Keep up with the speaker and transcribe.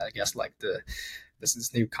guess like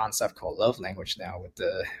this new concept called love language now with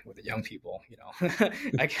the young people.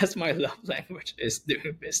 I guess my love language is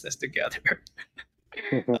doing business together.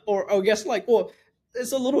 Or I guess like, well,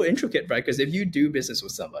 it's a little intricate, right? Because if you do business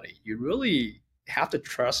with somebody, you really have to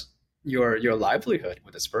trust your livelihood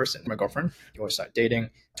with this person. My girlfriend, we started dating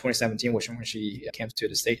 2017, which when she came to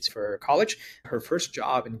the States for college. Her first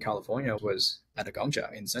job in California was at a Gong Cha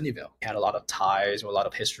in Sunnyvale. Had a lot of ties or a lot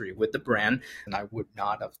of history with the brand, and I would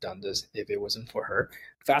not have done this if it wasn't for her.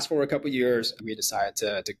 Fast forward a couple of years, we decided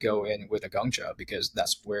to go in with a Gong Cha because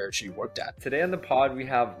that's where she worked at. Today on the pod, we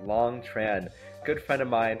have Tran, a good friend of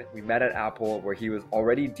mine. We met at Apple where he was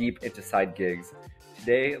already deep into side gigs.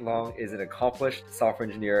 Today, Long is an accomplished software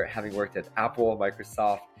engineer, having worked at Apple,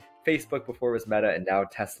 Microsoft, Facebook before it was Meta, and now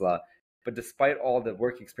Tesla. But despite all the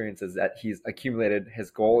work experiences that he's accumulated, his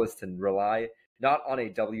goal is to rely not on a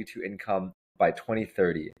W-2 income by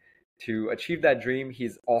 2030. To achieve that dream,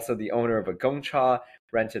 he's also the owner of a Gong Cha,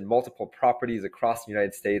 rented multiple properties across the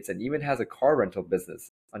United States, and even has a car rental business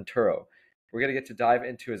on Turo. We're going to get to dive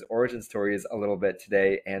into his origin stories a little bit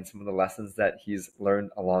today and some of the lessons that he's learned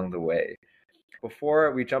along the way.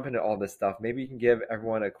 Before we jump into all this stuff, maybe you can give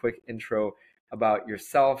everyone a quick intro about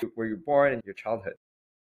yourself, where you were born, and your childhood.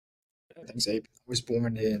 Thanks, Abe. I was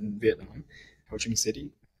born in Vietnam, Ho Chi Minh City,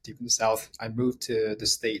 deep in the South. I moved to the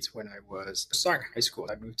States when I was starting high school.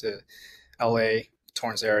 I moved to LA,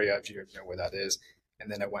 Torrance area, if you know where that is. And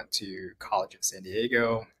then I went to college in San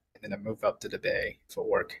Diego. And then I moved up to the Bay for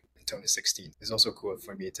work in 2016. It's also cool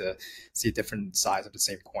for me to see different sides of the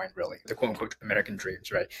same coin, really. The quote unquote American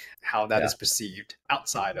dreams, right? How that is perceived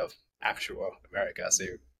outside of actual America. So,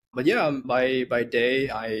 but yeah, by day,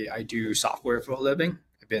 I do software for a living.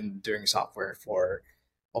 I've been doing software for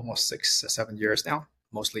almost 6 or 7 years now,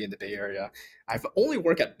 mostly in the Bay Area. I've only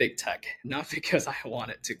worked at big tech, not because I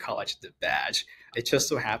wanted to college the badge. It just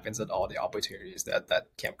so happens that all the opportunities that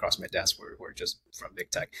came across my desk were just from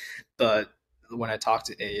big tech. But when I talked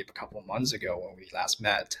to Abe a couple of months ago when we last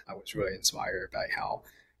met, I was really inspired by how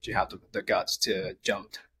you have the guts to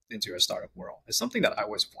jump into a startup world. It's something that I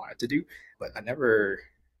always wanted to do, but I never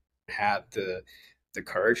had the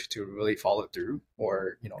courage to really follow through,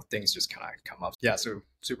 or things just kind of come up. Yeah, so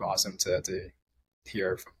super awesome to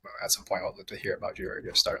hear from, at some point. I'd love to hear about your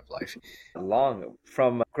startup life. Long,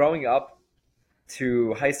 from growing up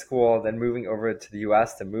to high school, then moving over to the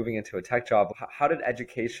US, then moving into a tech job, how did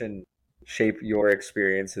education shape your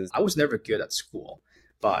experiences? I was never good at school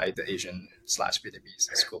by the Asian/Vietnamese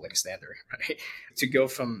schooling standard, right? To go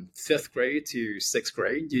from 5th grade to 6th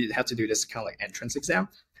grade, you have to do this kind of like entrance exam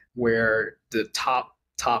where the top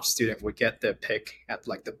student would get their pick at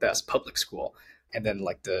like the best public school, and then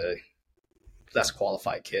like the less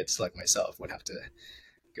qualified kids like myself would have to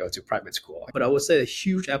go to private school. But I would say a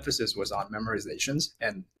huge emphasis was on memorizations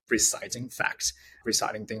and reciting facts,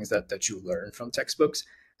 reciting things that you learn from textbooks.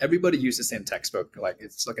 Everybody used the same textbook, like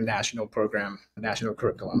it's like a national program, a national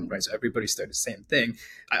curriculum, right? So everybody studied the same thing.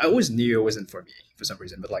 I always knew it wasn't for me for some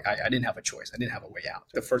reason, but like I didn't have a choice. I didn't have a way out.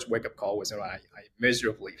 The first wake up call was when I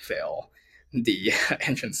miserably failed the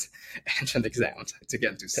entrance exams to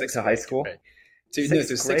get into sixth grade, high school. Right? To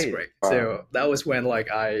 6th grade. Wow. So that was when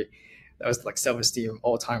that was like self-esteem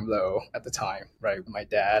all-time low at the time, right? My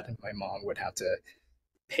dad and my mom would have to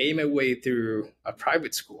pay my way through a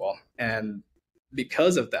private school, and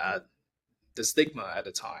because of that, the stigma at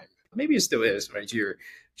the time, maybe it still is, right?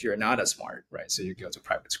 You're not as smart, right? So you go to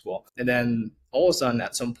private school. And then all of a sudden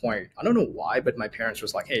at some point, I don't know why, but my parents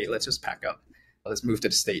was like, hey, let's just pack up. Let's move to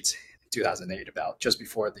the States in 2008, about just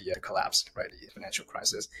before the collapse, right? The financial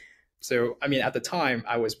crisis. So, I mean, at the time,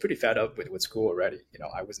 I was pretty fed up with school already.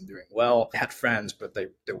 I wasn't doing well. I had friends, but they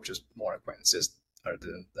were just more acquaintances other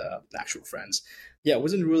than the actual friends. Yeah, I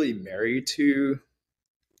wasn't really married to,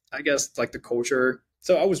 I guess, like the culture.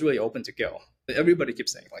 So I was really open to go. Everybody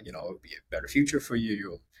keeps saying, like, it'll be a better future for you.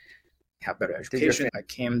 You'll have better education. I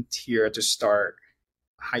came here to start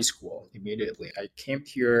high school immediately. I came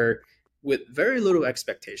here with very little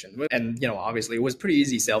expectation. And, obviously it was pretty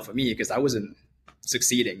easy sell for me because I wasn't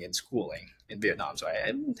succeeding in schooling in Vietnam. So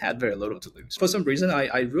I had very little to lose. For some reason,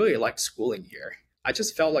 I really liked schooling here. I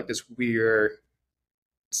just felt like this weird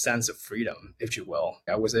sense of freedom, if you will.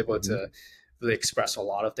 I was able to really express a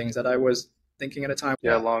lot of things that I was thinking at the time.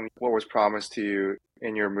 Yeah, Long, what was promised to you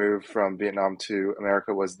in your move from Vietnam to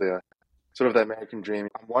America was the sort of the American dream.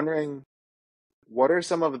 I'm wondering, what are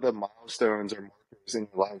some of the milestones or markers in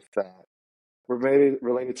your life that were maybe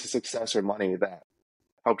related to success or money that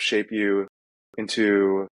helped shape you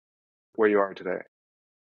into where you are today?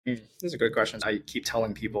 This is a good question. I keep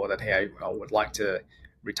telling people that, hey, I would like to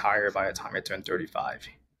retire by the time I turn 35,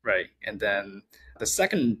 right? And then The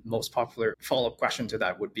second most popular follow-up question to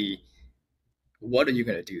that would be, what are you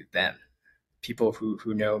going to do then? People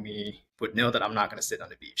who know me would know that I'm not going to sit on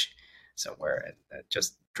the beach somewhere and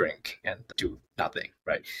just drink and do nothing,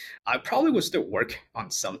 right? I probably would still work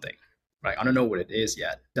on something, right? I don't know what it is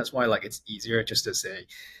yet. That's why like it's easier just to say,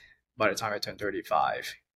 by the time I turn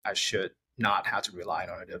 35, I should not have to rely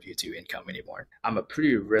on a W-2 income anymore. I'm a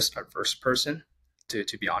pretty risk averse person, to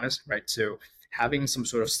be honest, right? So having some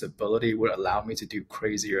sort of stability would allow me to do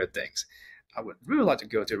crazier things. I would really like to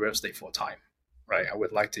go to real estate full time, right? I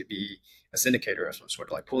would like to be a syndicator of some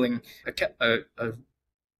sort, like pulling like a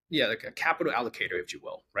capital allocator, if you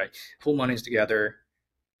will, right? Pull monies together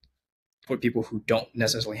for people who don't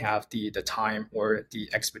necessarily have the time or the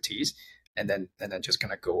expertise, and then just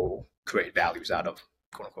kind of go create values out of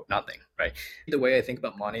quote unquote nothing, right? The way I think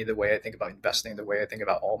about money, the way I think about investing, the way I think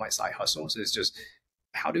about all my side hustles is just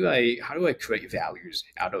how do I create values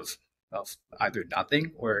out of either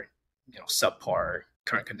nothing or subpar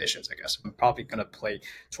current conditions. I guess I'm probably going to play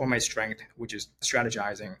toward my strength, which is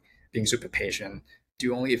strategizing, being super patient,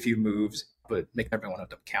 do only a few moves, but make every one of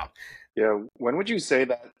them count. Yeah. When would you say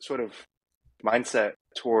that sort of mindset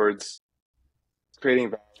towards creating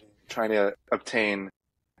value, trying to obtain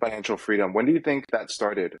financial freedom, when do you think that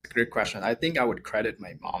started? Great question. I think I would credit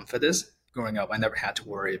my mom for this. Growing up, I never had to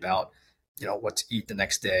worry about, what to eat the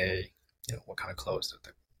next day, what kind of clothes,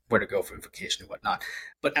 where to go for vacation and whatnot.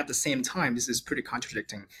 But at the same time, this is pretty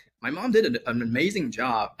contradicting. My mom did an amazing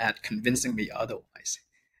job at convincing me otherwise.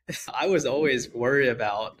 I was always worried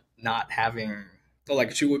about not having,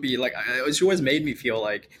 like she would be like, she always made me feel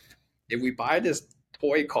like if we buy this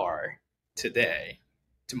toy car today,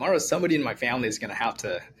 tomorrow somebody in my family is going to have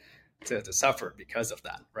to suffer because of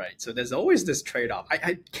that, right? So there's always this trade-off.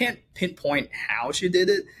 I can't pinpoint how she did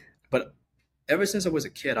it, but ever since I was a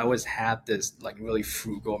kid, I always had this like really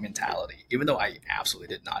frugal mentality, even though I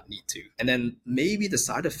absolutely did not need to. And then maybe the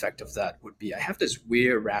side effect of that would be I have this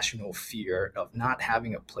weird rational fear of not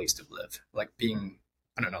having a place to live, like being,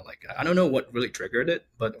 I don't know, like I don't know what really triggered it,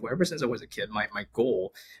 but ever since I was a kid, my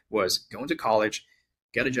goal was going to college,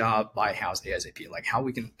 get a job, buy a house ASAP. Like how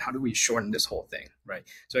do we shorten this whole thing, right?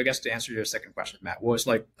 So I guess to answer your second question, Matt, what was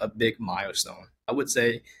like a big milestone? I would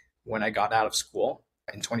say when I got out of school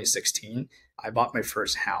in 2016, I bought my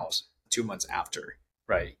first house 2 months after,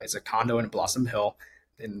 right? It's a condo in Blossom Hill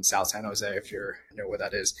in South San Jose, if you know where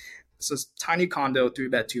that is. It's a tiny condo, 3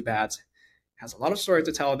 bed, 2 baths. Has a lot of story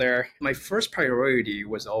to tell there. My first priority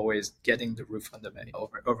was always getting the roof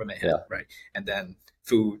over my head, right? And then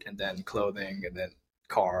food, and then clothing, and then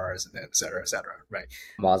cars, and then et cetera, right?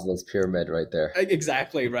 Maslow's pyramid right there.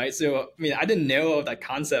 Exactly, right? So, I mean, I didn't know that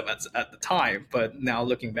concept at the time, but now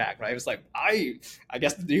looking back, right, it was like, I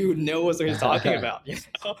guess the dude knows what he's talking about,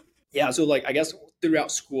 Yeah, so like, I guess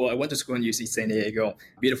throughout school, I went to school in UC San Diego,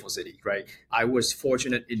 beautiful city, right? I was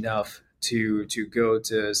fortunate enough to go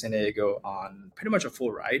to San Diego on pretty much a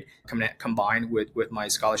full ride, combined with my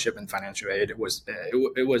scholarship and financial aid. It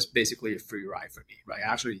was basically a free ride for me, right?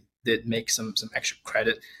 I actually did make some extra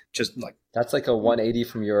credit, just like that's like a 180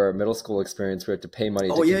 from your middle school experience where you had to pay money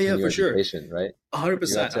to continue your education, sure. Right? 100%,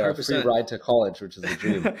 100%. A free ride to college, which is a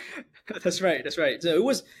dream. That's right. So it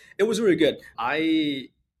was really good.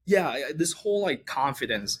 This whole like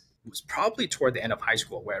confidence was probably toward the end of high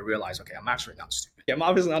school where I realized, okay, I'm actually not stupid. I'm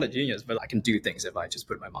obviously not a genius, but I can do things if I just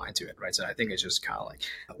put my mind to it, right? So I think it's just kind of like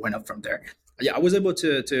went up from there. Yeah, I was able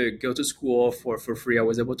to go to school for free. I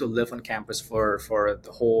was able to live on campus for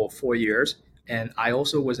the whole 4 years. And I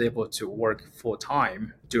also was able to work full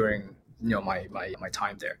time during my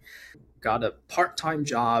time there. Got a part-time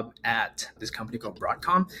job at this company called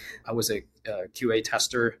Broadcom. I was a QA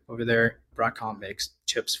tester over there. Broadcom makes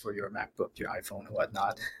chips for your MacBook, your iPhone, and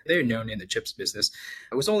whatnot. They're known in the chips business.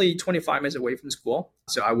 I was only 25 minutes away from school,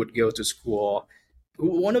 so I would go to school.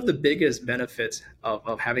 One of the biggest benefits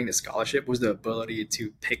of having the scholarship was the ability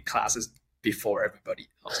to pick classes before everybody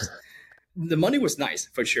else. The money was nice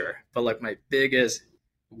for sure, but like my biggest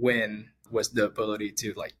win was the ability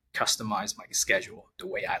to like customize my schedule the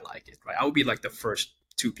way I like it, right? I would be like the first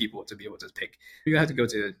 2 people to be able to pick. You have to go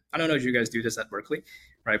to, I don't know if you guys do this at Berkeley,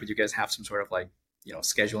 right? But you guys have some sort of like,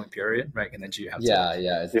 scheduling period, right? And then you have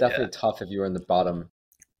it's definitely tough if you were in the bottom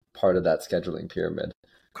part of that scheduling pyramid.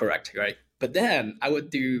 Correct, right? But then I would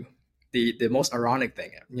do the most ironic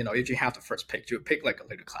thing, if you have to first pick, you would pick like a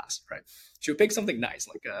later class, right? So you would pick something nice,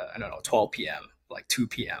 like, 12 p.m., like 2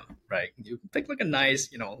 p.m., right? You pick like a nice,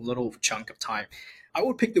 little chunk of time. I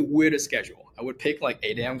would pick the weirdest schedule. I would pick like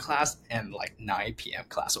 8 a.m. class and like 9 p.m.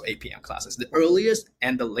 class or 8 p.m. classes, the earliest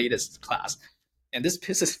and the latest class. And this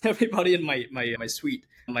pisses everybody in my suite,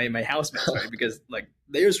 my housemates, right? Because like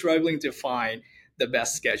they're struggling to find the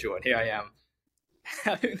best schedule, and here I am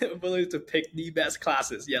having the ability to pick the best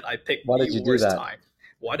classes, yet I picked Why did the you do worst that? time.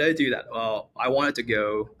 Why did I do that? Well, I wanted to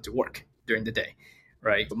go to work during the day,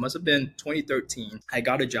 right? It must have been 2013. I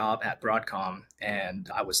got a job at Broadcom, and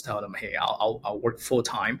I was telling them, hey, I'll work full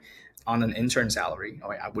time on an intern salary.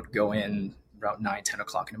 I would go in around 9, 10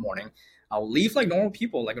 o'clock in the morning. I'll leave like normal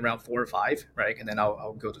people, like around 4 or 5, right? And then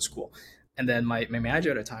I'll go to school. And then my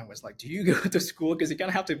manager at the time was like, do you go to school? Because you kind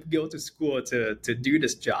of have to go to school to do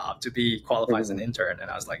this job, to be qualified as an intern. And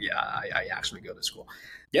I was like, yeah, I actually go to school.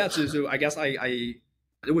 Yeah, so I guess it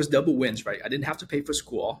was double wins, right? I didn't have to pay for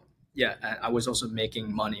school. Yeah, and I was also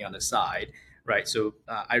making money on the side, right? So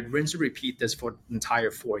I rinse and repeat this for the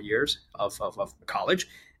entire 4 years of college.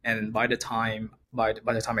 And by the time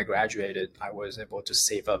I graduated, I was able to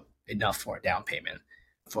save up enough for a down payment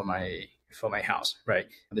for my house, right?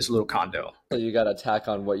 This little condo. So you got to tack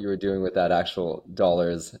on what you were doing with that actual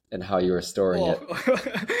dollars and how you were storing it.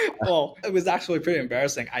 Well, it was actually pretty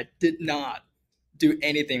embarrassing. I did not do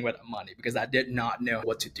anything with the money because I did not know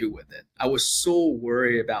what to do with it. I was so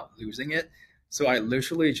worried about losing it. So I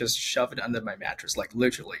literally just shoved it under my mattress, like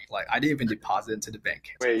literally. Like I didn't even deposit it into the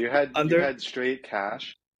bank. Wait, you had straight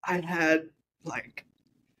cash? I had like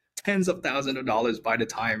tens of thousands of dollars by the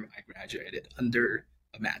time I graduated under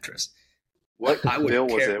a mattress. What bill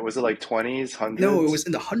was it? Was it like 20s, 100s? No, it was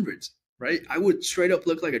in the hundreds, right? I would straight up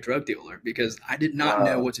look like a drug dealer because I did not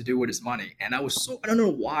know what to do with his money. And I don't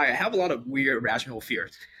know why. I have a lot of weird irrational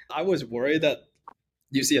fears. I was worried that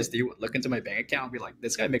UCSD would look into my bank account and be like,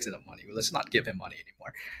 this guy makes enough money. Let's not give him money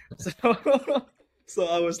anymore. So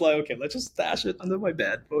I was like, okay, let's just stash it under my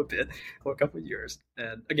bed for a bit, for a couple of years.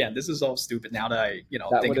 And again, this is all stupid now that I, think about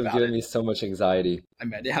it. That would have given me so much anxiety. I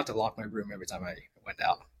mean, I did have to lock my room every time I went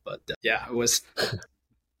out. But yeah, it was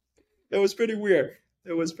pretty weird.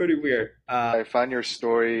 It was pretty weird. I find your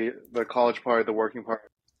story, the college part, the working part,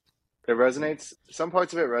 it resonates. Some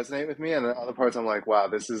parts of it resonate with me, and the other parts I'm like, wow,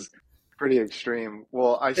 this is pretty extreme.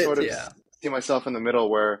 Well, I sort of see myself in the middle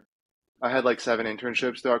where I had like 7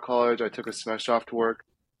 internships throughout college. I took a semester off to work.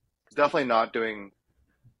 Definitely not doing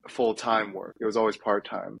full-time work. It was always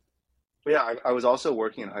part-time. But yeah, I was also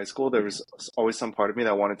working in high school. There was always some part of me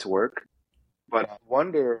that wanted to work. But I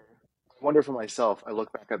wonder for myself, I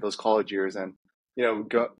look back at those college years and,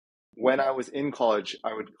 when I was in college,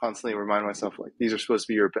 I would constantly remind myself, like, these are supposed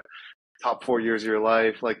to be your top 4 years of your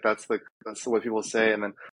life. Like, that's what people say. And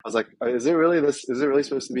then I was like, is it really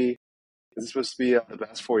supposed to be, is it supposed to be the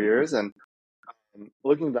best 4 years? And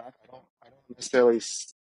looking back, I don't necessarily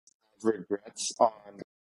have regrets on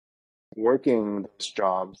working those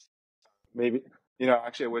jobs. Maybe,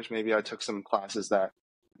 actually, I wish maybe I took some classes that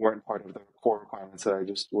weren't part of the core requirements that I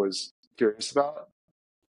just was curious about.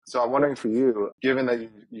 So I'm wondering for you, given that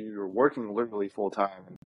you're working literally full time,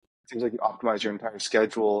 and it seems like you optimize your entire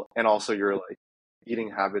schedule and also your like eating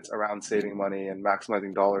habits around saving money and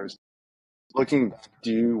maximizing dollars. Looking back,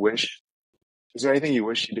 is there anything you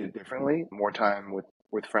wish you did differently? More time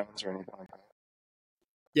with friends or anything like that?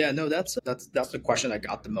 Yeah, no, that's the question I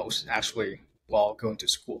got the most actually while going to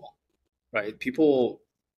school, right? People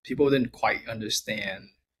didn't quite understand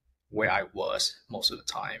where I was most of the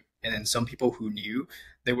time. And then some people who knew,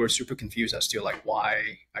 they were super confused as to like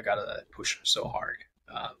why I gotta push so hard.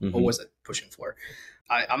 What was it pushing for?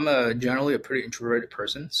 I'm generally a pretty introverted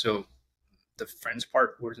person, so the friends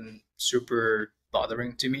part wasn't super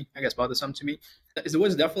bothersome to me. It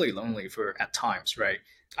was definitely lonely at times, right?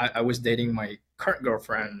 I was dating my current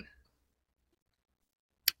girlfriend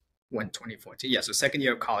when 2014. Yeah, so second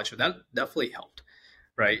year of college, so that definitely helped.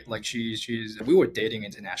 Right, like we were dating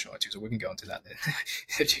international too, so we can go into that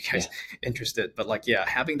if you guys interested. But like, yeah,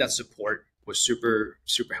 having that support was super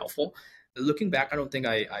super helpful. Looking back, I don't think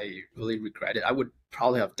I really regret it. I would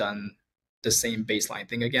probably have done the same baseline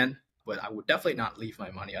thing again, but I would definitely not leave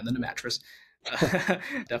my money under the mattress.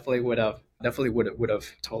 Definitely would have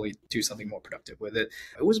totally do something more productive with it.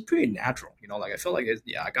 It was pretty natural, like I felt like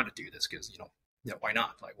I got to do this because why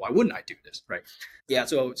not? Like, why wouldn't I do this, right? Yeah,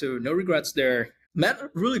 so no regrets there. Met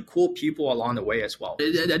really cool people along the way as well.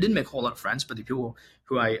 I didn't make a whole lot of friends, but the people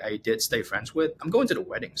who I did stay friends with, I'm going to the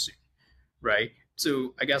wedding soon, right?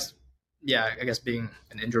 So I guess being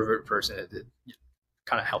an introvert person, it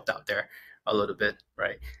kind of helped out there a little bit,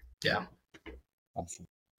 right? Yeah. Awesome.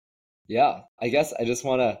 Yeah, I guess I just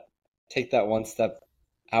want to take that one step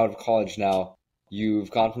out of college now.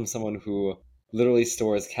 You've gone from someone who literally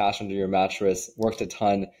stores cash under your mattress, worked a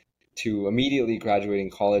ton, to immediately graduating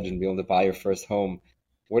college and being able to buy your first home.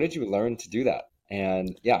 Where did you learn to do that?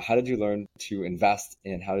 And how did you learn to invest,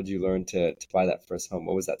 and how did you learn to buy that first home?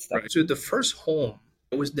 What was that step? Right. So the first home,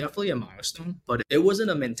 it was definitely a milestone, but it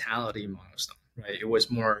wasn't a mentality milestone, right? It was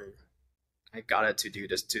more I got it to do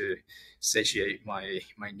this to satiate my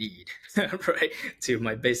need, right? To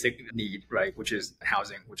my basic need, right? Which is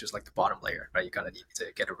housing, which is like the bottom layer, right? You kind of need to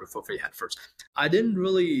get a roof over your head first. I didn't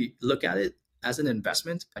really look at it as an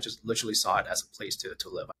investment. I just literally saw it as a place to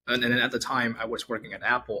live. And then at the time, I was working at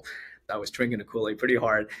Apple. I was drinking the Kool-Aid pretty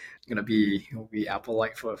hard. Gonna be Apple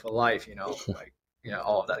like for life, like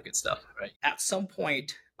all of that good stuff, right? At some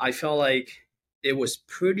point, I felt like it was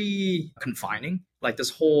pretty confining. Like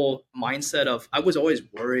this whole mindset of I was always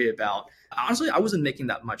worried about. Honestly, I wasn't making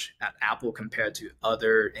that much at Apple compared to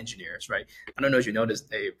other engineers, right? I don't know if you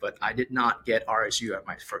noticed, Dave, but I did not get RSU at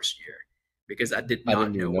my first year because I did I not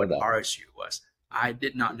didn't know even know what that. RSU was. I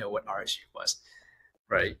did not know what RSU was,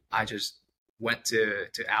 right? I just went to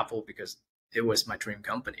Apple because it was my dream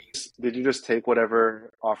company. Did you just take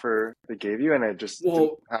whatever offer they gave you and it just didn't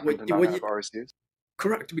Well, happen to not what have you, RSUs?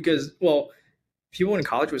 correct because well, people in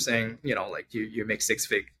college were saying, like you make six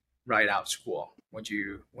fig right out of school when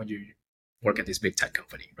you work at this big tech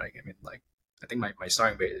company, right? I mean, like I think my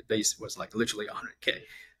starting base was like literally 100K,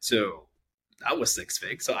 so that was six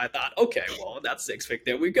fig. So I thought, okay, well that's six fig.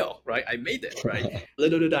 There we go, right? I made it, right?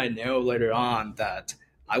 Little did I know later on that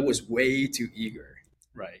I was way too eager.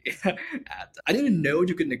 Right. I didn't even know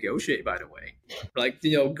you could negotiate, by the way. Like,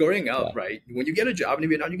 growing up, Yeah. right? When you get a job in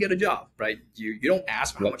Vietnam, you get a job, right? You don't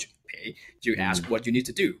ask for how Yep. much you pay, you ask Mm-hmm. what you need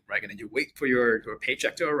to do, right? And then you wait for your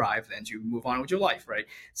paycheck to arrive, and you move on with your life, right?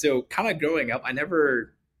 So kind of growing up, I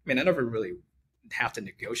never really have to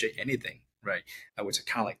negotiate anything, right? I would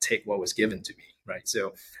kind of like take what was given to me, right?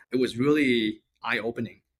 So it was really eye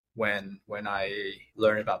opening when I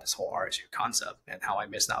learned about this whole RSU concept and how I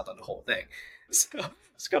missed out on the whole thing. So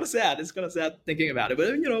it's kind of sad. It's kind of sad thinking about it, but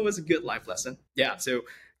it was a good life lesson. Yeah. So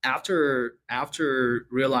after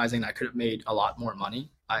realizing I could have made a lot more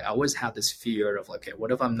money, I always had this fear of like, okay, what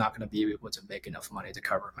if I'm not going to be able to make enough money to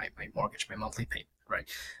cover my mortgage, my monthly payment, right?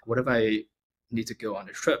 What if I need to go on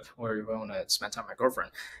a trip or if I want to spend time with my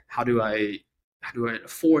girlfriend? How do I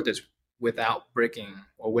afford this without breaking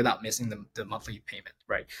or without missing the monthly payment,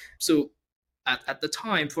 right? So at the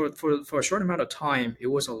time, for a short amount of time, it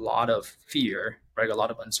was a lot of fear, right? A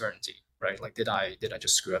lot of uncertainty, right? Like, did I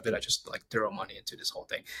just screw up? Did I just like throw money into this whole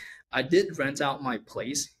thing? I did rent out my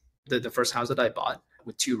place, the first house that I bought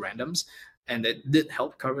with two randoms, and it did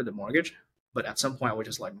help cover the mortgage. But at some point, I was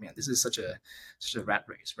just like, man, this is such a rat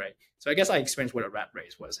race, right? So I guess I experienced what a rat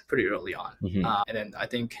race was pretty early on. Mm-hmm. And then I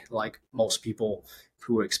think like most people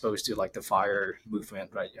who were exposed to like the fire movement,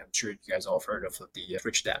 right? I'm sure you guys all heard of the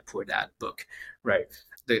Rich Dad Poor Dad book, right?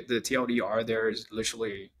 The TLDR there is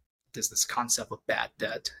literally this concept of bad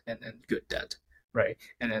debt and good debt, right?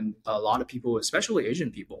 And then a lot of people, especially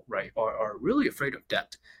Asian people, right, are really afraid of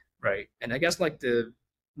debt, right? And I guess like the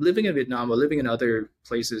living in Vietnam or living in other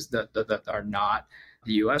places that are not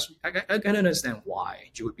the US, I can understand why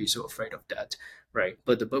you would be so afraid of debt, right?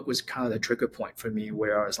 But the book was kind of the trigger point for me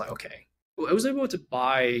where I was like, okay, I was able to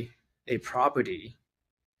buy a property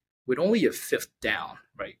with only a fifth down,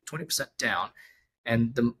 right? 20% down.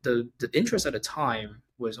 And the interest at the time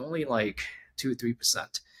was only like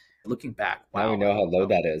 2-3%. Looking back, Now we wow, know how low um,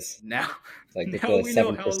 that is. now Like it's now a we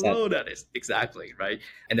know how 7%. low that is exactly, right?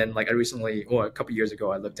 And then like I recently, or a couple years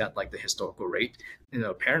ago, I looked at like the historical rate in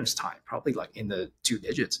the parents' time, probably like in the two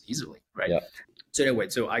digits easily, right? Yeah. So anyway,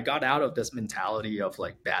 so I got out of this mentality of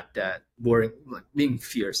like bad debt, worrying, like being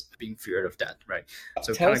feared of debt, right?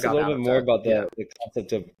 So Tell kind of us a got little out bit of more that. about Yeah, the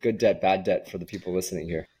concept of good debt, bad debt for the people listening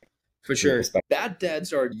here, for from your sure. perspective. Bad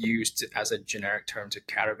debts are used as a generic term to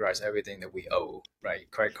categorize everything that we owe,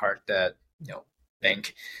 right? Credit card debt,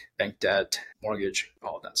 bank bank debt, mortgage,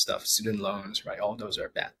 all that stuff, student loans, right? All those are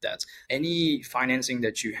bad debts. Any financing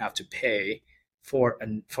that you have to pay for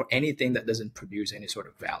anything that doesn't produce any sort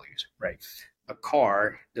of values, right? A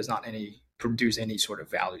car does not any produce any sort of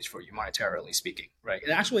values for you monetarily speaking, right?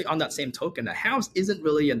 And actually, on that same token, a house isn't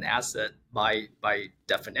really an asset by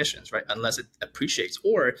definitions, right? Unless it appreciates,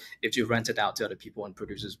 or if you rent it out to other people and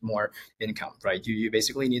produces more income, right? You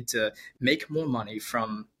basically need to make more money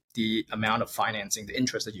from the amount of financing, the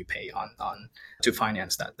interest that you pay on to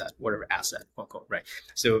finance that whatever asset, quote unquote, right?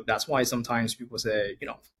 So that's why sometimes people say,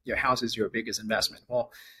 your house is your biggest investment.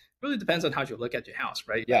 Well, it really depends on how you look at your house,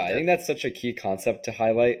 right? Yeah, I think that's such a key concept to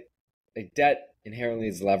highlight. Like debt inherently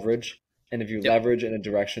is leverage. And if you Yep, leverage in a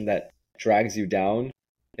direction that drags you down,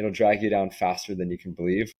 it'll drag you down faster than you can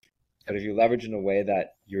believe. But yep, if you leverage in a way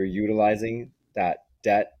that you're utilizing that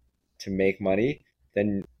debt to make money,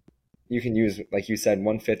 then you can use, like you said,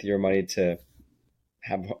 1/5 of your money to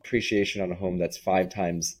have appreciation on a home that's 5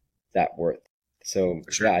 times that worth. So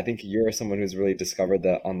for yeah, sure. I think you're someone who's really discovered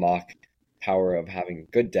the unlock power of having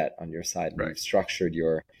good debt on your side, and Right. you've structured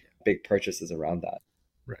your big purchases around that.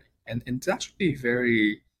 Right. And it's actually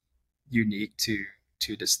very unique to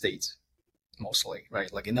the States mostly,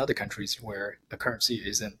 right? Like in other countries where the currency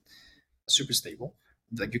isn't super stable,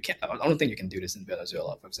 like you can't, I don't think you can do this in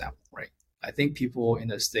Venezuela, for example, right? I think people in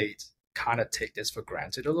the States kind of take this for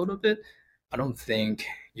granted a little bit. I don't think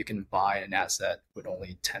you can buy an asset with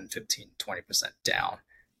only 10, 15, 20% down,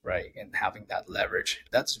 right? And having that leverage,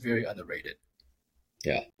 that's very underrated.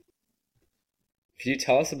 Yeah. Could you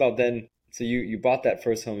tell us about then? So you bought that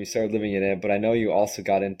first home, you started living in it, but I know you also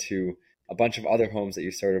got into a bunch of other homes that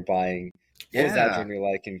you started buying. What was that Yeah. journey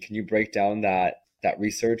like? And can you break down that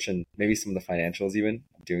research and maybe some of the financials even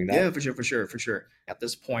of doing that? Yeah, for sure. At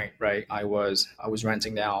this point, right, I was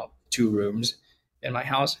renting out 2 rooms in my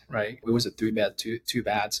house, right? It was a 3 bed, two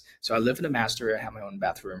baths. So I live in the master, I have my own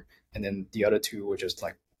bathroom, and then the other two were just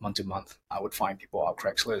like month to month. I would find people on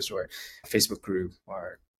Craigslist or Facebook group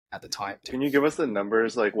or at the time. Can you give us the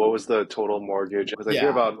numbers? Like, what was the total mortgage? Because I hear Yeah.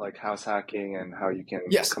 about like house hacking and how you can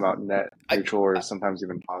Yes. come out net I, neutral or I sometimes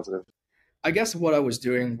even positive. I guess what I was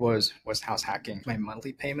doing was house hacking. My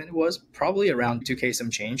monthly payment was probably around 2K some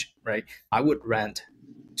change, right? I would rent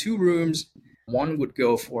 2 rooms. One would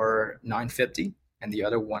go for 950 and the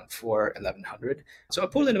other one for 1100. So I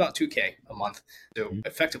pulled in about 2K a month. So Mhm.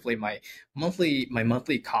 effectively my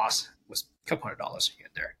monthly cost was a couple $100 here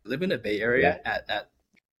and there. Live in the Bay Yeah. Area at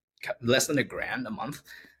less than $1,000 a month.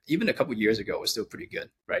 Even a couple years ago was still pretty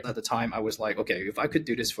good, right? At the time I was like, okay, if I could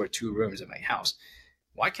do this for 2 rooms in my house,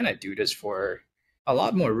 why can't I do this for a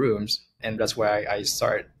lot more rooms? And that's why I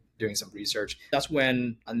started doing some research. That's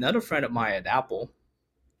when another friend of mine at Apple,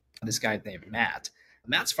 this guy named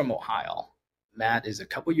Matt's from Ohio. Matt is a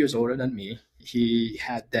couple years older than me. He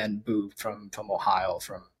had then moved from Ohio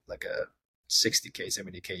from like a 60K,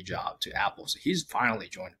 70K job to Apple. So he's finally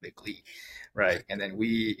joined the big league, right? And then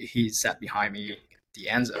he sat behind me the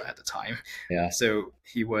Enzo at the time. Yeah. So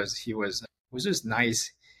he was just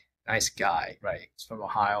nice guy, right? He's from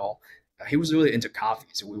Ohio. He was really into coffee,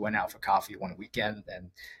 so we went out for coffee one weekend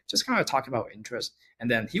and just kind of talked about interest.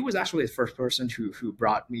 And then he was actually the first person who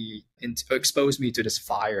brought me into exposed me to this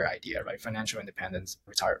FIRE idea, right? Financial independence,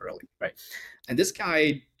 retire early, right? And this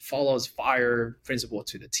guy follows FIRE principle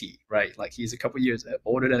to the T, right? Like he's a couple years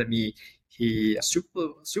older than me. He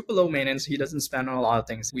super low maintenance. He doesn't spend on a lot of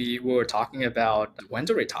things. We were talking about when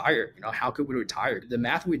to retire. How could we retire? The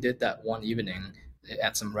math we did that one evening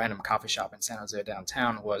at some random coffee shop in San Jose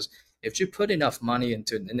downtown was if you put enough money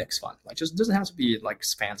into an index fund, like just doesn't have to be like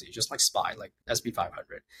fancy, just like SPY, like SP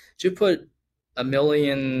 500. If you put a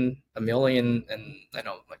million, and I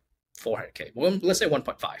know like 400K, well, let's say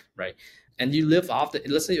 1.5, right? And you live off the,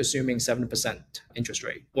 let's say you're assuming 7% interest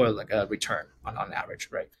rate or like a return on average,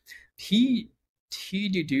 right? He he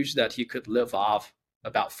deduced that he could live off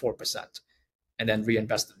about 4% and then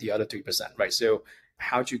reinvest the other 3%, right? So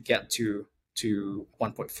how'd you get to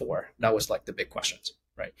 1.4? That was like the big questions,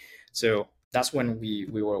 right? So that's when we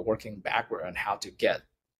were working backward on how to get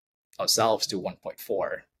ourselves to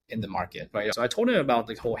 1.4 in the market, right? So I told him about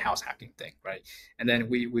the whole house hacking thing, right? And then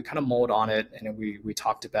we kind of mulled on it, and then we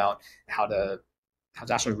talked about how to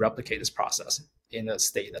actually replicate this process in a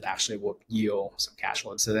state that actually will yield some cash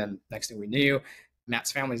flow. So then next thing we knew,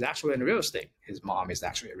 Matt's family is actually in real estate. His mom is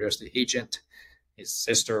actually a real estate agent. His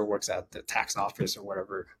sister works at the tax office or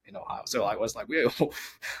whatever in Ohio. So I was like, wait,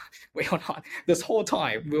 hold on. This whole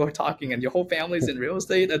time we were talking, and your whole family's in real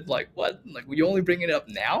estate, and like, what? Like, you only bring it up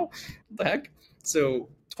now? What the heck? So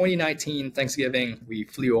 2019 Thanksgiving, we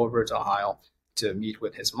flew over to Ohio to meet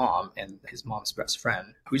with his mom and his mom's best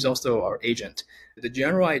friend, who's also our agent. The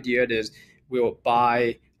general idea is we'll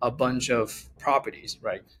buy a bunch of properties,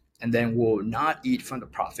 right? And then we'll not eat from the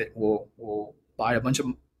profit. We'll buy a bunch of,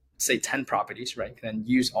 say, 10 properties, right? And then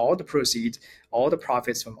use all the proceeds, all the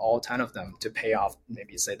profits from all 10 of them to pay off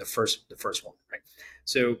maybe, say, the first one, right?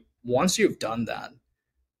 So once you've done that,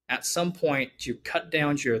 at some point you cut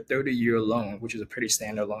down to your 30-year loan, which is a pretty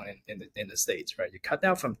standard loan in the States, right? You cut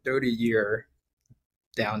down from 30-year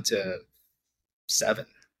down to 7,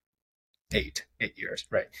 8 years,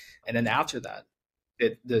 right? And then after that,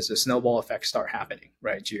 there's a snowball effect start happening,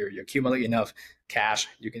 right? You accumulate enough cash,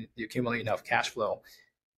 you accumulate enough cash flow,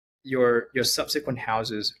 your subsequent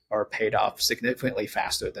houses are paid off significantly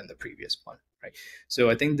faster than the previous one, right? So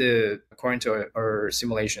I think according to our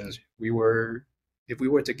simulations, if we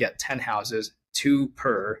were to get 10 houses, 2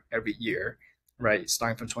 per every year, right,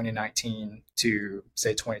 starting from 2019 to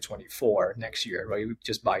say 2024 next year, right, we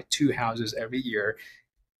just buy 2 houses every year.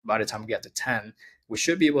 By the time we get to 10, we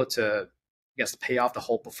should be able to, I guess, pay off the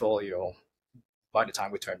whole portfolio by the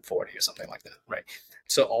time we turn 40 or something like that, right?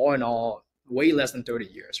 So all in all, way less than 30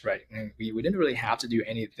 years, right? And we didn't really have to do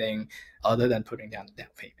anything other than putting down the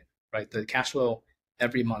down payment, right? The cash flow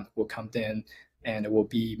every month will come in and it will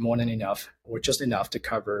be more than enough or just enough to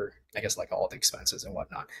cover, I guess, like all the expenses and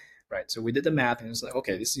whatnot, right? So we did the math and it's like,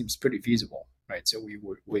 okay, this seems pretty feasible, right? So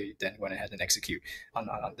we then went ahead and execute on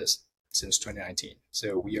this since 2019.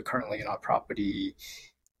 So we are currently in our property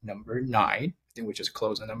number 9. I think we just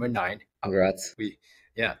closed on number 9. Congrats.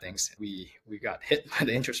 Yeah, thanks. We got hit by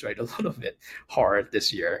the interest rate a little bit hard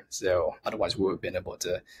this year. So otherwise we would have been able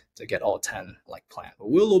to get all 10 like planned. But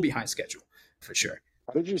we're a little behind schedule for sure.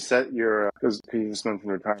 How did you set your, because you just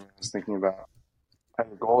mentioned retirement, I was thinking about how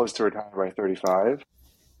your goal is to retire by 35.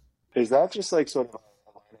 Is that just like sort of a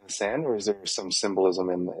line in the sand, or is there some symbolism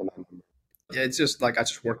in that number? Yeah, it's just like I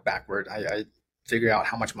just work backward. I figure out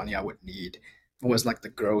how much money I would need. It was like the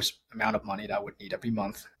gross amount of money that I would need every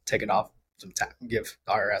month, take it off some tax, give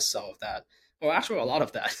the IRS some of that. Well, actually, a lot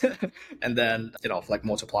of that. And then, like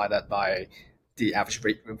multiply that by the average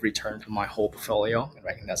rate of return from my whole portfolio.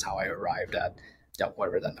 Right. And that's how I arrived at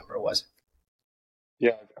whatever that number was.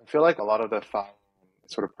 Yeah, I feel like a lot of the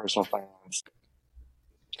sort of personal finance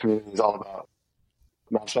community is all about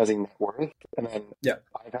maximizing net worth. And then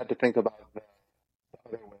I've had to think about the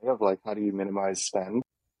other way of like, how do you minimize spend?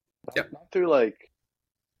 Not through like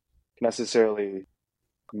necessarily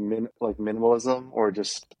like minimalism or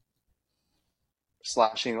just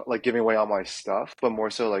slashing, like giving away all my stuff, but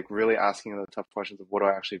more so like really asking the tough questions of what do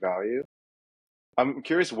I actually value. I'm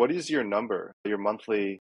curious, what is your number, your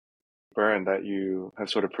monthly burn that you have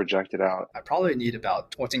sort of projected out? I probably need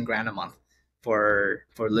about 14 grand a month for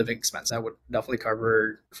living expense. That would definitely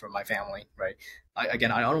cover for my family, right? I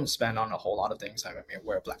don't spend on a whole lot of things. I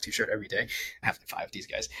wear a black t-shirt every day. I have like 5 of these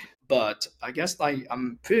guys. But I guess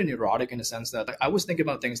I'm pretty neurotic in the sense that I always think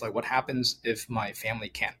about things like what happens if my family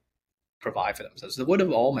can't provide for themselves. So what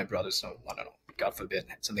if all my brothers, so I don't know, God forbid,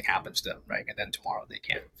 something happens to them, right? And then tomorrow they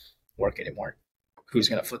can't work anymore. Who's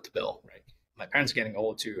going to foot the bill, right? My parents are getting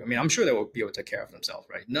old too. I mean, I'm sure they will be able to take care of themselves,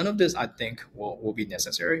 right? None of this, I think, will be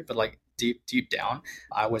necessary. But like deep down,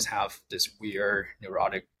 I always have this weird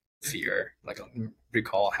neurotic fear. Like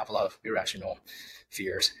I have a lot of irrational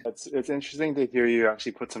fears. It's interesting to hear you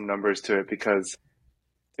actually put some numbers to it, because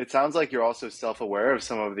it sounds like you're also self-aware of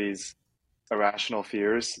some of these irrational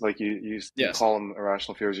fears. Like you call them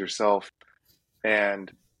irrational fears yourself. And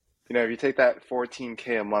if you take that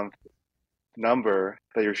 14K a month number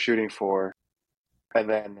that you're shooting for, and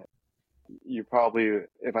then you probably,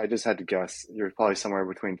 if I just had to guess, you're probably somewhere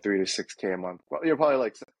between 3 to 6K a month. Well, you're probably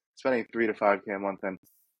like spending 3 to 5K a month. And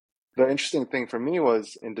the interesting thing for me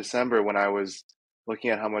was in December when I was looking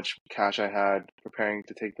at how much cash I had preparing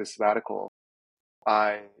to take this sabbatical,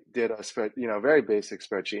 I did a very basic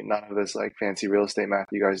spreadsheet, none of this like fancy real estate math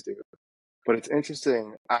you guys do. But it's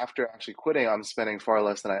interesting, after actually quitting, I'm spending far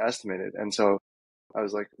less than I estimated. And so I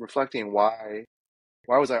was like reflecting, why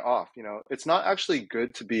was I off? It's not actually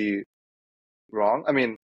good to be wrong. I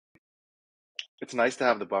mean, it's nice to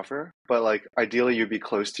have the buffer, but like ideally you'd be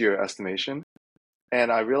close to your estimation.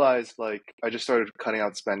 And I realized like I just started cutting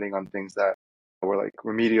out spending on things that were like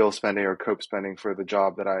remedial spending or cope spending for the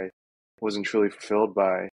job that I wasn't truly fulfilled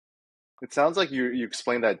by. It sounds like you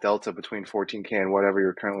explained that delta between 14K and whatever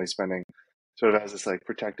you're currently spending sort of as this like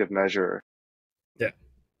protective measure. Yeah.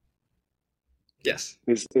 Yes.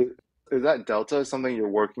 Is that delta something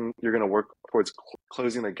you're going to work towards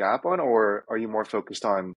closing the gap on, or are you more focused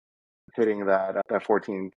on hitting that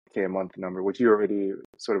 14K a month number, which you already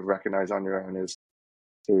sort of recognize on your own is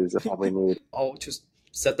probably need? I'll just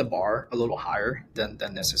set the bar a little higher than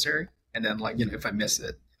necessary, and then like if I miss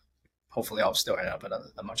it, hopefully I'll still end up at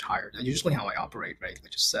a much higher. That's usually how I operate, right? I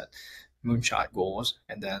just set moonshot goals,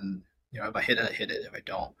 and then if I hit it, I hit it. If I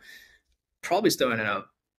don't, probably still end up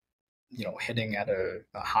hitting at a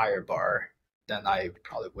higher bar than I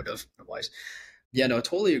probably would have otherwise. Yeah, no,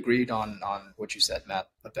 totally agreed on what you said, Matt,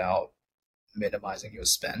 about minimizing your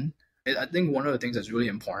spend. I think one of the things that's really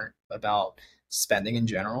important about spending in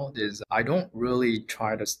general is I don't really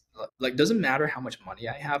try to, like, doesn't matter how much money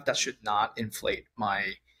I have, that should not inflate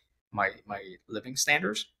my living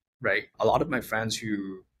standards, right? A lot of my friends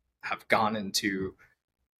who have gone into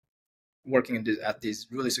working at these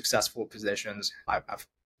really successful positions, I've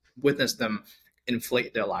witnessed them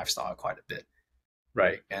inflate their lifestyle quite a bit,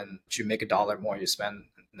 right? And you make $1 more, you spend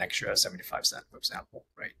an extra 75 cents, for example,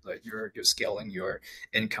 right? Like you're scaling your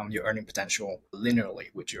income, your earning potential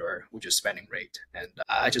linearly with your spending rate, and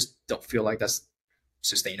I just don't feel like that's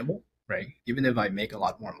sustainable, right? Even if I make a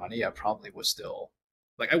lot more money, I probably would still,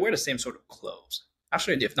 like, I wear the same sort of clothes,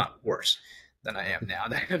 actually, if not worse, than I am now.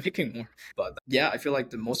 That I'm making more. But yeah, I feel like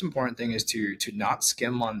the most important thing is to not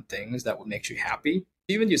skim on things that will make you happy.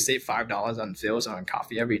 Even if you save $5 on fills on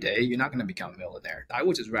coffee every day, you're not going to become a millionaire. I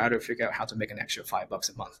would just rather figure out how to make an extra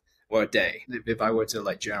 $5 a month or a day. If I were to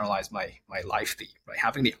like generalize my life theme, right?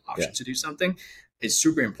 Having the option to do something is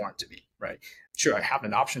super important to me, right? Sure, I have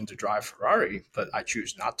an option to drive Ferrari, but I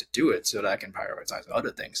choose not to do it so that I can prioritize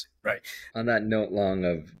other things, right? On that note, Long,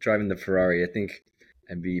 of driving the Ferrari, I think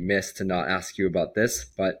I'd be missed to not ask you about this,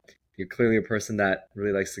 but you're clearly a person that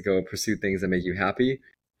really likes to go pursue things that make you happy.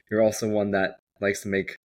 You're also one that likes to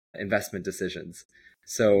make investment decisions.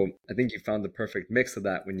 So I think you found the perfect mix of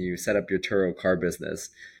that when you set up your Turo car business.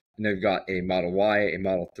 You know, you've got a Model Y, a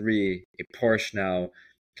Model 3, a Porsche now.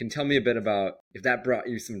 Can you tell me a bit about if that brought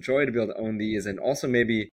you some joy to be able to own these, and also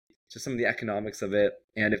maybe just some of the economics of it,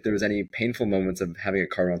 and if there was any painful moments of having a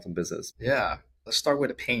car rental business? Yeah. Let's start with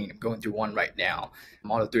the pain. I'm going through one right now.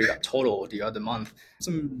 Model 3 got totaled the other month.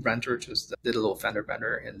 Some renter just did a little fender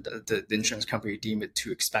bender, and the insurance company deemed it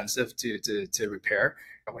too expensive to repair.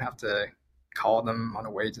 I would have to call them on the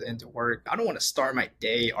way into work. I don't want to start my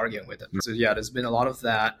day arguing with them. So yeah, there's been a lot of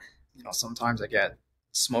that. You know, sometimes I get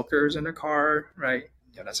smokers in the car, right?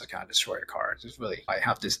 Yeah, that's a kind of destroy a car. It's just really, I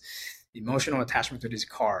have this emotional attachment to these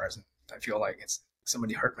cars. And I feel like it's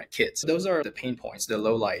somebody hurt my kids. Those are the pain points, the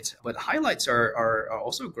low lights. But highlights are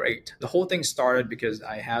also great. The whole thing started because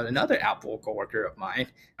I had another Apple coworker of mine.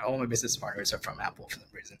 All my business partners are from Apple for some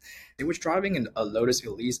reason. They was driving a Lotus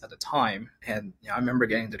Elise at the time. And I remember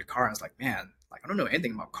getting into the car and I was like, man, like I don't know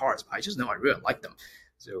anything about cars, but I just know I really like them.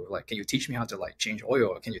 So like, can you teach me how to like change oil?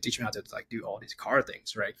 Or can you teach me how to like do all these car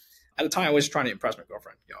things, right? At the time, I was trying to impress my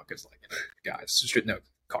girlfriend, because like, guys should know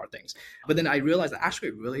car things. But then I realized I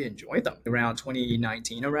actually really enjoyed them. Around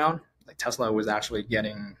 2019, like Tesla was actually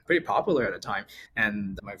getting pretty popular at the time.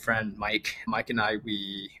 And my friend Mike and I,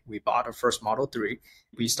 we bought our first Model 3.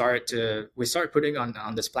 We started putting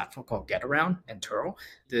on this platform called GetAround and Turo.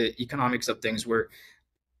 The economics of things were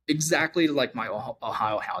exactly like my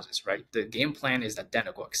Ohio houses, right? The game plan is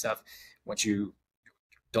identical, except once you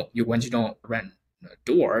don't rent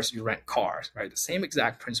doors, you rent cars, right? The same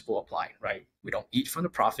exact principle apply, right? We don't eat from the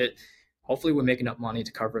profit. Hopefully we're making enough money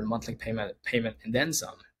to cover the monthly payment and then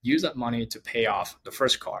some. Use that money to pay off the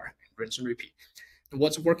first car, rinse and repeat.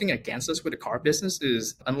 What's working against us with the car business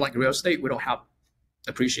is, unlike real estate, we don't have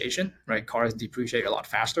appreciation, right? Cars depreciate a lot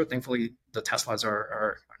faster. Thankfully, the Teslas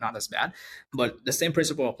are not as bad, but the same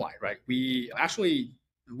principle apply, right? We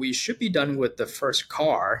should be done with the first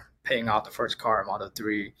car, paying off the first car, Model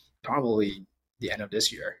 3, probably the end of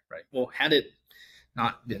this year, right? Well, had it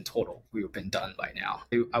not been total, we would have been done by now.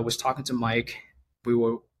 I was talking to Mike. We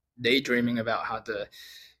were daydreaming about how to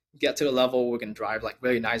get to a level where we can drive like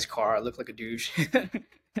really nice car, look like a douche,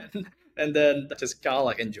 and then just kind of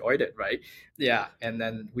like enjoyed it, right? Yeah, and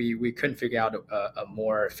then we couldn't figure out a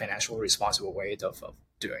more financially responsible way of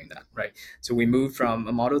doing that, right? So we moved from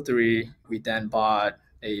a Model 3. We then bought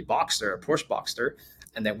a Boxster, a Porsche Boxster,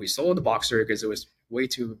 and then we sold the Boxster because it was way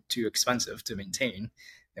too expensive to maintain.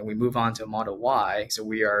 And we move on to a Model Y. So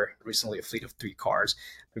we are recently a fleet of 3 cars.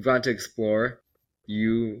 We've gone to explore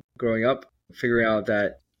you growing up, figuring out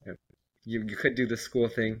that you could do the school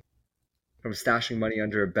thing, from stashing money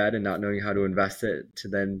under a bed and not knowing how to invest it, to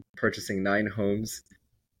then purchasing 9 homes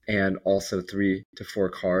and also 3 to 4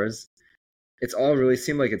 cars. It's all really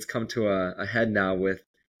seemed like it's come to a head now with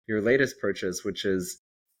your latest purchase, which is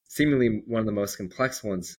seemingly one of the most complex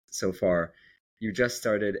ones so far. You just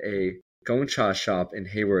started a Gong Cha shop in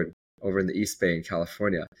Hayward over in the East Bay in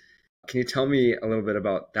California. Can you tell me a little bit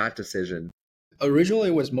about that decision? Originally,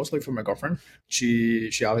 it was mostly for my girlfriend. She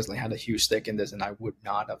obviously had a huge stake in this, and I would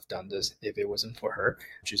not have done this if it wasn't for her.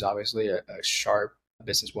 She's obviously a sharp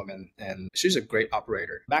businesswoman, and she's a great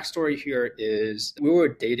operator. Backstory here is we were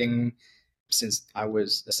dating since I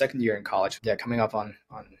was the second year in college. Yeah, coming up on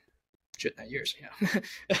 9 years.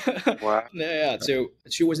 Yeah. Wow. Yeah. So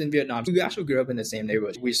she was in Vietnam. We actually grew up in the same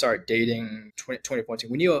neighborhood. We started dating 2014.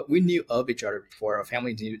 We knew of each other before. Our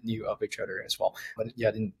family knew of each other as well. But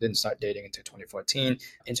yeah, didn't start dating until 2014.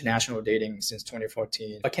 International dating since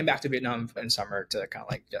 2014. I came back to Vietnam in summer to kind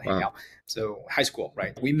of like hang out. So high school,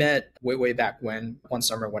 right? We met way back when, one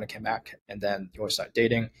summer when I came back, and then we started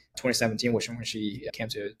dating. 2017 was when she came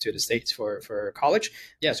to the States for college.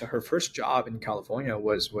 Yeah, so her first job in California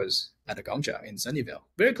was at a Gong Cha in Sunnyvale,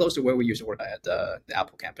 very close to where we used to work at the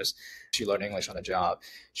Apple campus. She learned English on the job.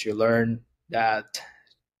 She learned that,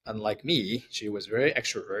 unlike me, she was very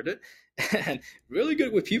extroverted and really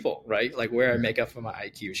good with people, right? Like where I make up for my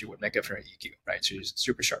IQ, she would make up for her EQ, right? She's a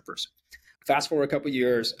super sharp person. Fast forward a couple of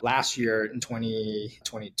years, last year in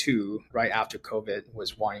 2022, right after COVID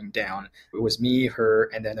was winding down, it was me, her,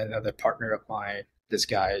 and then another partner of mine. This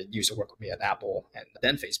guy used to work with me at Apple and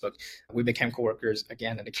then Facebook. We became coworkers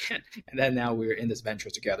again and again. And then now we're in this venture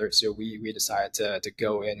together. So we decided to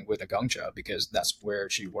go in with a Gong Cha because that's where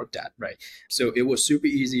she worked at, right? So it was super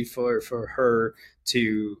easy for her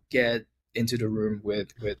to get into the room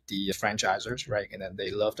with the franchisors, right? And then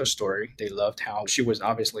they loved her story. They loved how she was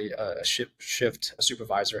obviously a shift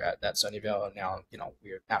supervisor at Sunnyvale. And now,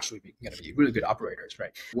 we're actually going to be really good operators,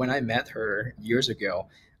 right? When I met her years ago,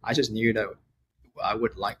 I just knew that I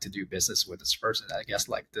would like to do business with this person. I guess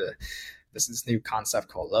like this new concept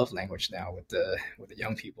called love language now with the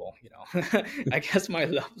young people. I guess my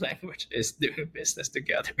love language is doing business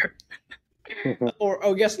together. or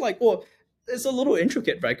I guess it's a little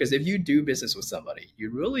intricate, right? Because if you do business with somebody,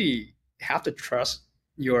 you really have to trust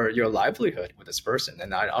your livelihood with this person.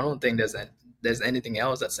 And I don't think there's anything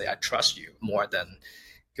else that say I trust you more than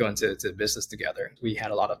going to business together. We had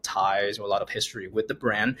a lot of ties, a lot of history with the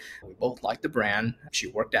brand. We both liked the brand. She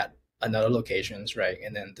worked at another locations, right?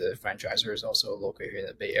 And then the franchisor is also located in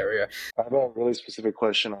the Bay Area. I have a really specific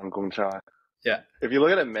question on Gong Cha. Yeah. If you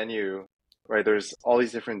look at a menu, right, there's all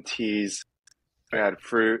these different teas. We had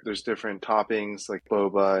fruit. There's different toppings like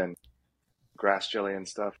boba and grass jelly and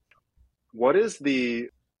stuff. What is the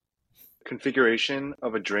configuration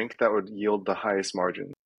of a drink that would yield the highest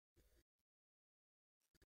margin?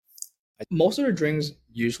 Most of the drinks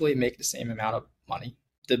usually make the same amount of money.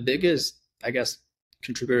 The biggest, I guess,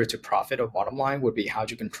 contributor to profit or bottom line would be how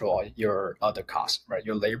you control your other costs, right?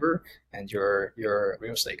 Your labor and your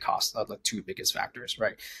real estate costs are the two biggest factors,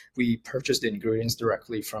 right? We purchase the ingredients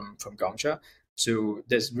directly from Gong Cha, so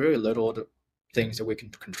there's very little things that we can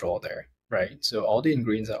control there, right? So all the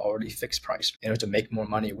ingredients are already fixed price. In order to make more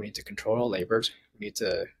money, we need to control our labors. We need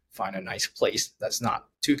to find a nice place that's not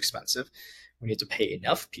too expensive. We need to pay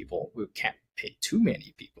enough people. We can't pay too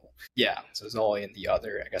many people. Yeah, so it's all in the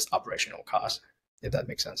other, I guess, operational costs, if that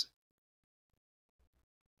makes sense.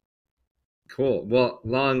 Cool. Well,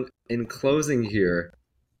 Long, in closing here,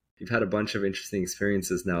 you've had a bunch of interesting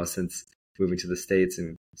experiences now since moving to the States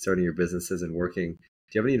and starting your businesses and working. Do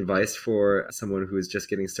you have any advice for someone who is just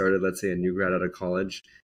getting started, let's say a new grad out of college,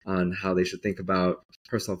 on how they should think about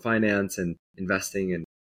personal finance and investing and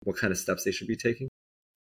what kind of steps they should be taking?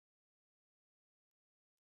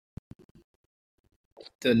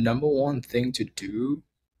 The number one thing to do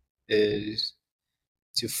is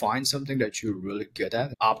to find something that you're really good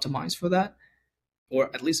at, optimize for that, or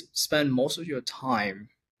at least spend most of your time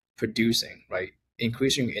producing, right?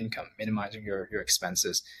 Increasing your income, minimizing your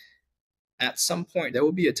expenses. At some point, there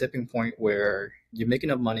will be a tipping point where you make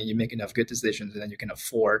enough money, you make enough good decisions, and then you can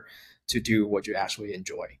afford to do what you actually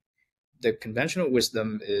enjoy. The conventional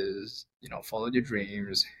wisdom is, follow your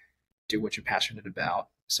dreams, do what you're passionate about,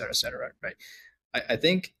 et cetera, right? I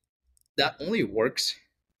think that only works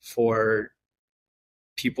for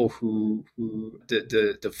people who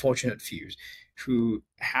the fortunate few who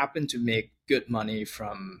happen to make good money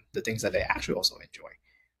from the things that they actually also enjoy,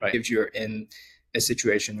 right? If you're in a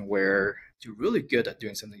situation where you're really good at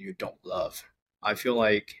doing something you don't love, I feel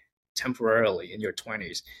like temporarily in your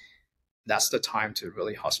 20s, that's the time to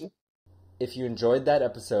really hustle. If you enjoyed that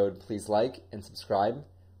episode, please like and subscribe.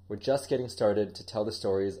 We're just getting started to tell the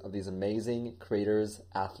stories of these amazing creators,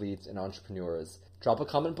 athletes, and entrepreneurs. Drop a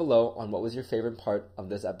comment below on what was your favorite part of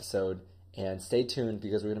this episode, and stay tuned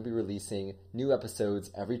because we're going to be releasing new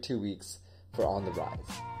episodes every 2 weeks for On the Rise.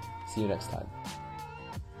 See you next time.